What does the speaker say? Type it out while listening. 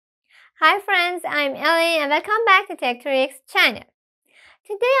Hi friends, I'm Ellie and welcome back to Tech Tricks channel.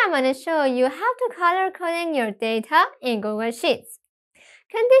 Today I'm going to show you how to color coding your data in Google Sheets.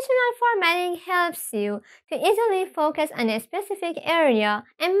 Conditional formatting helps you to easily focus on a specific area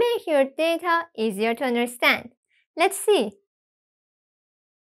and make your data easier to understand. Let's see.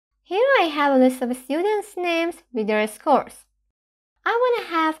 Here I have a list of students' names with their scores. I want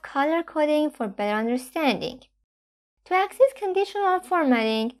to have color coding for better understanding. To access conditional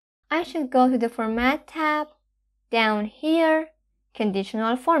formatting, I should go to the Format tab, down here,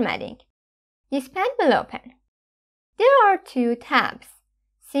 Conditional Formatting. This page will open. There are two tabs,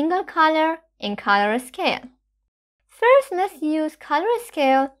 Single Color and Color Scale. First, let's use Color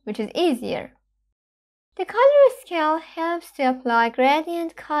Scale, which is easier. The Color Scale helps to apply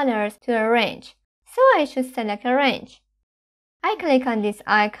gradient colors to a range, so I should select a range. I click on this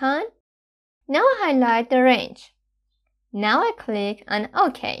icon. Now highlight the range. Now I click on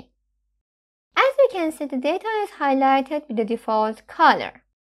OK. As you can see, the data is highlighted with the default color.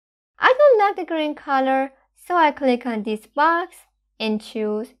 I don't like the green color, so I click on this box and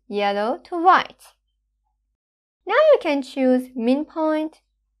choose yellow to white. Now you can choose min point,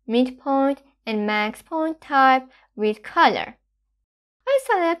 midpoint, and max point type with color. I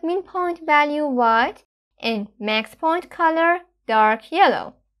select min point value white and max point color dark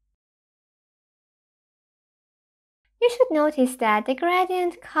yellow. You should notice that the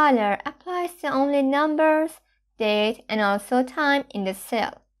gradient color applies to only numbers, date, and also time in the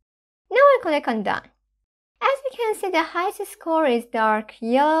cell. Now I click on Done. As you can see, the highest score is dark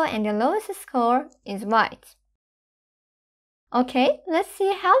yellow and the lowest score is white. Okay, let's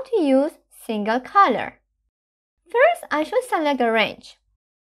see how to use single color. First, I should select a range.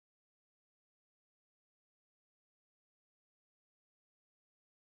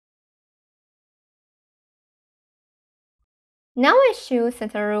 Now I should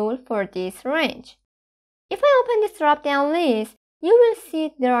set a rule for this range. If I open this drop-down list, you will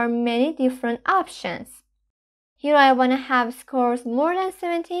see there are many different options. Here I want to have scores more than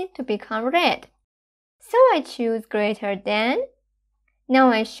 17 to become red. So I choose greater than. Now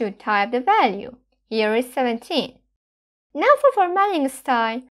I should type the value. Here is 17. Now for formatting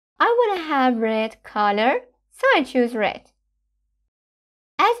style, I want to have red color, so I choose red.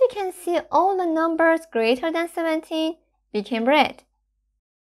 As you can see, all the numbers greater than 17 became red.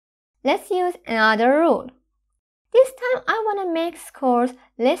 Let's use another rule. This time I want to make scores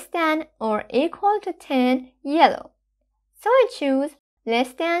less than or equal to 10 yellow. So I choose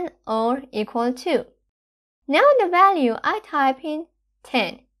less than or equal to. Now the value I type in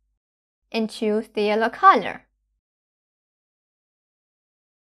 10 and choose the yellow color.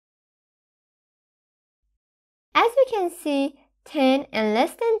 As you can see, 10 and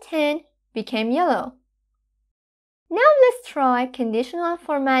less than 10 became yellow. Now let's try conditional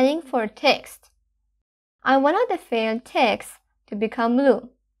formatting for text. I wanted the failed text to become blue.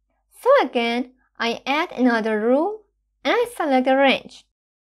 So again, I add another rule and I select a range.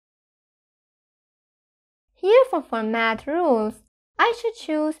 Here for format rules, I should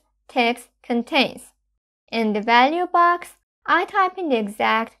choose text contains. In the value box, I type in the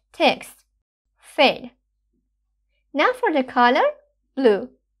exact text, fail. Now for the color, blue.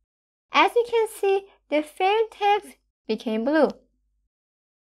 As you can see, the failed text became blue.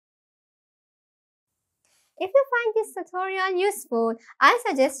 If you find this tutorial useful, I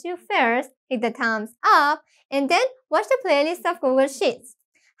suggest you first hit the thumbs up and then watch the playlist of Google Sheets.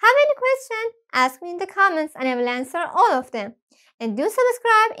 Have any question? Ask me in the comments and I will answer all of them. And do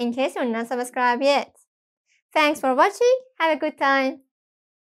subscribe in case you're not subscribed yet. Thanks for watching. Have a good time.